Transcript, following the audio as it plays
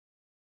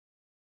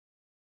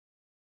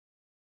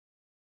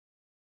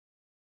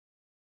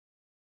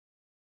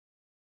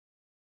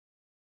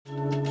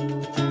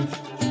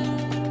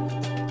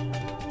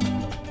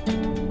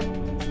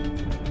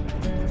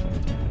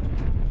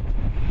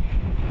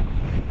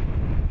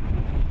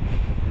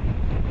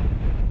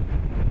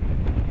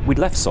We'd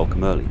left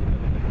Salcombe early.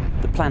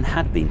 The plan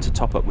had been to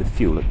top up with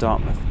fuel at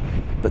Dartmouth,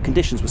 but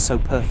conditions were so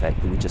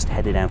perfect that we just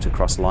headed out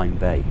across Lyme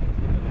Bay,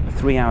 a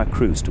 3-hour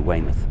cruise to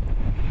Weymouth.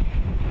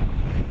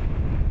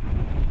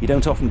 You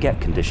don't often get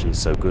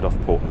conditions so good off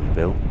Portland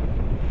Bill,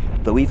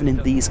 though even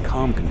in these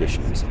calm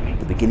conditions,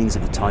 the beginnings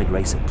of the tide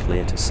race are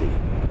clear to see.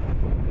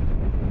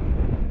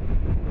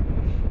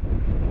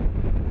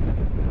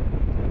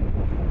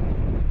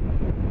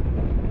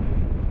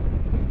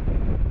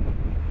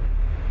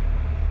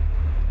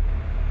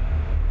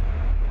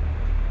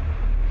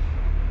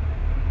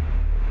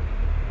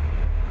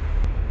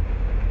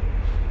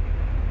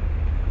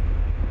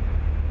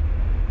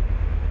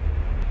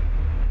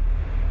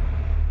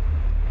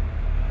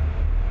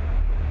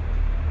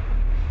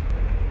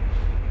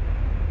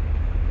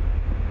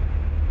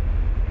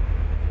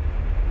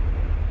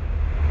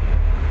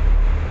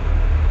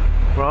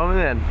 Where are we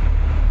then?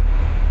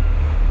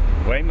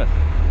 Weymouth.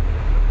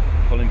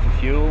 Pulling for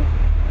fuel,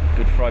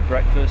 good fried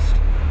breakfast,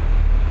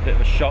 bit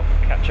of a shop,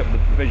 catch up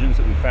with the provisions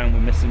that we found we're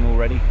missing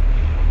already,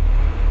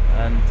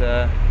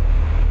 and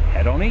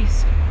head on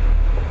east.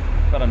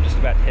 But I'm just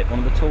about to hit one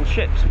of the tall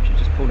ships which has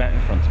just pulled out in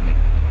front of me.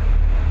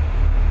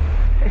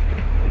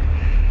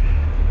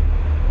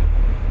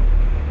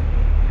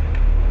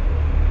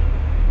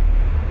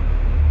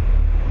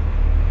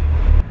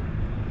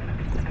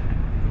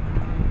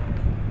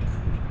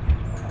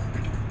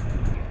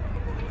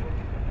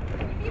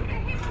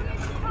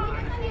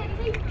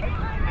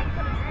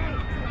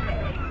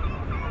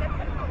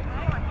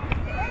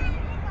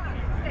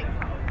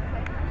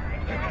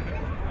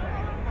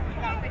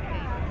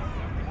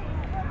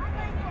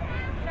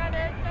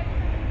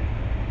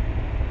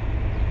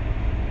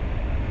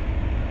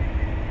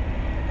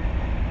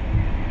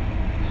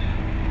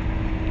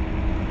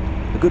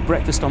 A good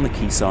breakfast on the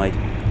quayside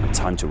and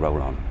time to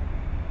roll on.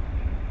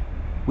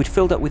 We'd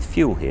filled up with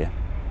fuel here.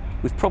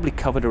 We've probably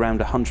covered around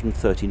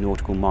 130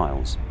 nautical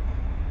miles,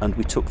 and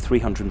we took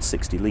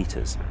 360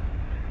 litres.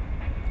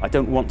 I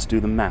don't want to do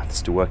the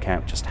maths to work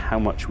out just how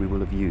much we will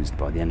have used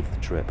by the end of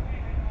the trip.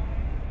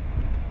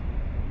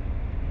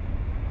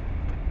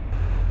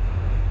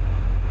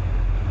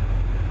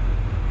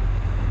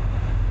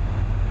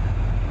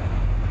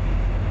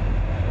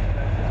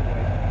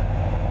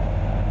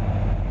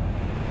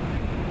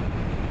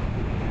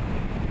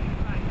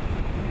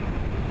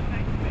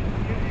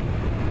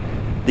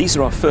 These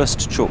are our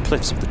first chalk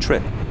cliffs of the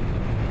trip.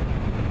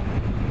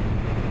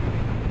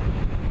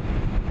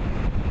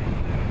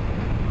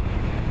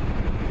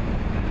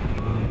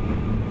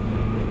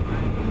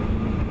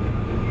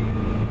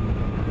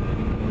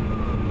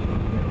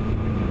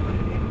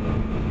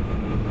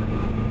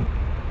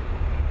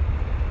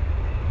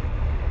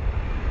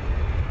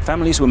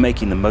 Families were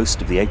making the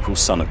most of the April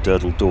sun at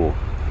Durdle Door,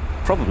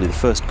 probably the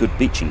first good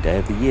beaching day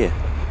of the year.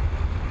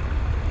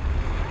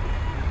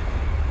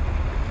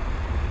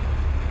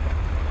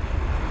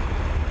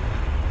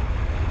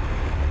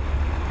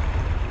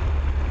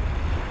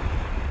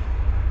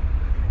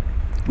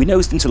 We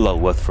nosed into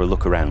Lulworth for a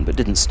look around, but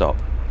didn't stop.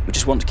 We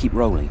just want to keep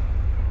rolling.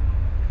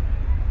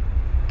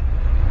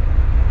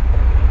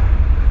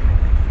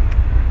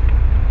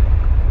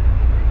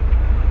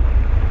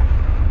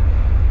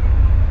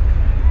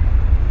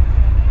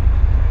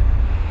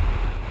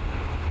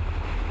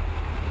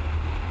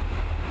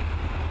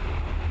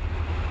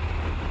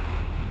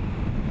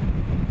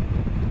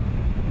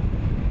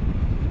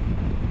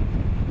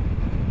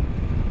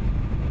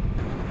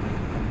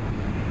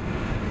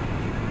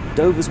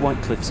 Dover's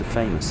white cliffs are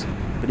famous,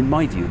 but in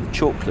my view the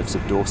chalk cliffs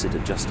of Dorset are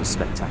just as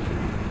spectacular.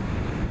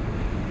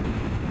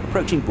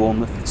 Approaching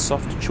Bournemouth, the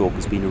soft chalk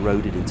has been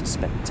eroded into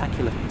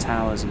spectacular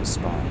towers and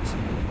spires.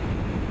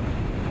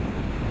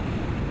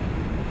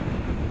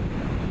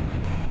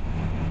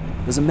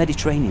 There's a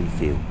Mediterranean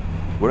feel.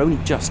 We're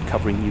only just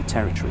covering new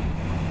territory,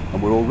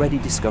 and we're already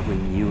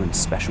discovering new and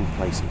special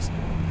places.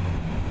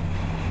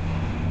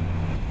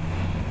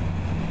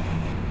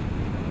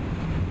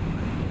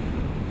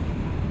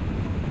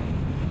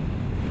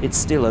 It's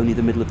still only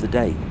the middle of the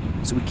day,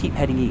 so we keep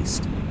heading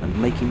east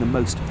and making the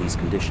most of these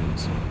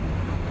conditions.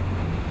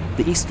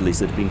 The easterlies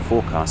that have been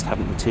forecast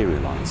haven't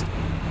materialised.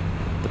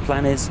 The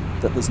plan is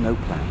that there's no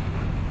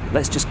plan.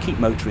 Let's just keep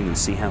motoring and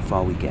see how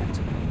far we get.